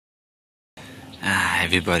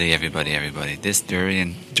Everybody. This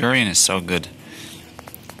durian is so good.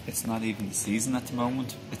 It's not even the season at the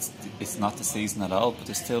moment. It's not the season at all, but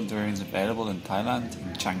there's still durians available in Thailand,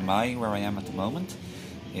 in Chiang Mai, where I am at the moment.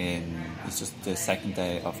 It's just the 2nd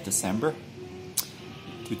day of December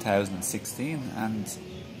 2016, and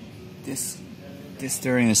this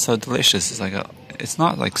durian is so delicious. It's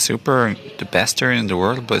not like super the best durian in the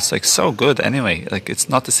world, but it's like so good anyway. Like, it's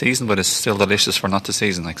not the season, but it's still delicious for not the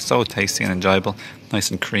season. Like, so tasty and enjoyable,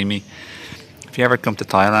 nice and creamy. If you ever come to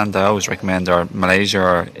Thailand, I always recommend, or Malaysia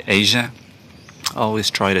or Asia, always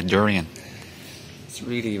try the durian. It's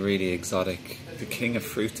really exotic. The king of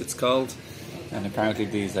fruit, it's called. And apparently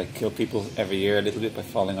these kill people every year a little bit by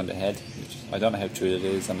falling on the head. Which I don't know how true it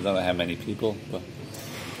is, and I don't know how many people, but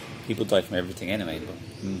people die from everything anyway. But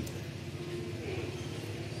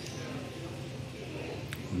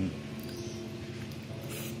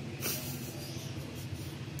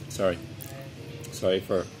Sorry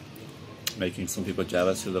for making some people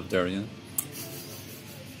jealous who love durian.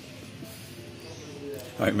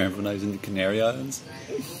 I remember when I was in the Canary Islands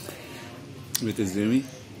with the Zumi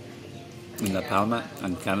in La Palma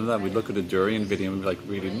and Canada, we'd look at a durian video and we'd be like,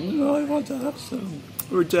 really, no, I want to have some.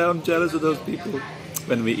 I'm jealous of those people.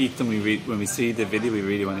 When we eat them, when we see the video, we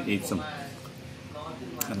really want to eat some.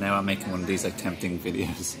 And now I'm making one of these tempting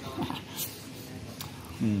videos.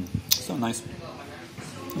 So nice.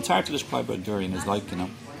 It's hard to describe what durian is like,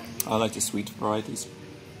 I like the sweet varieties.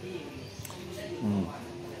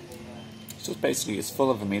 So basically, it's full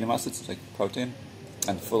of amino acids, like protein,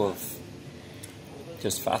 and full of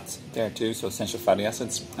just fat there too, so essential fatty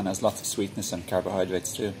acids, and has lots of sweetness and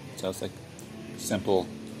carbohydrates too. So it's like simple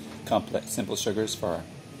sugars for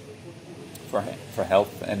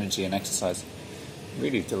health, energy, and exercise.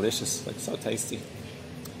 Really delicious, so tasty.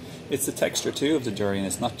 It's the texture too of the durian.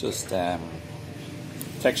 It's not just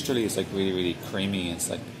texturally. It's really creamy.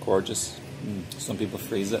 It's gorgeous. Some people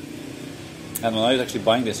freeze it. And when I was actually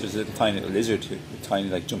buying this, there was a little tiny little lizard who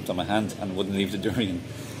jumped on my hand and wouldn't leave the durian.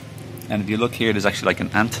 And if you look here, there's actually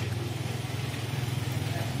an ant.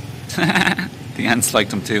 The ants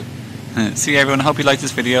liked them too. See everyone, I hope you liked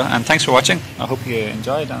this video, and thanks for watching. I hope you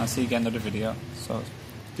enjoyed, and I'll see you again in another video. So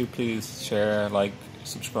do please share,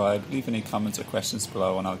 subscribe, leave any comments or questions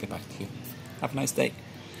below, and I'll get back to you. Have a nice day.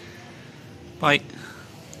 Bye.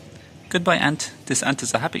 Goodbye, ant. This ant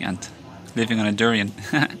is a happy ant, living on a durian.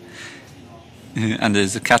 And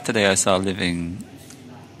there's a cat today I saw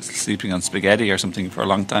sleeping on spaghetti or something for a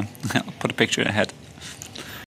long time. I'll put a picture in ahead.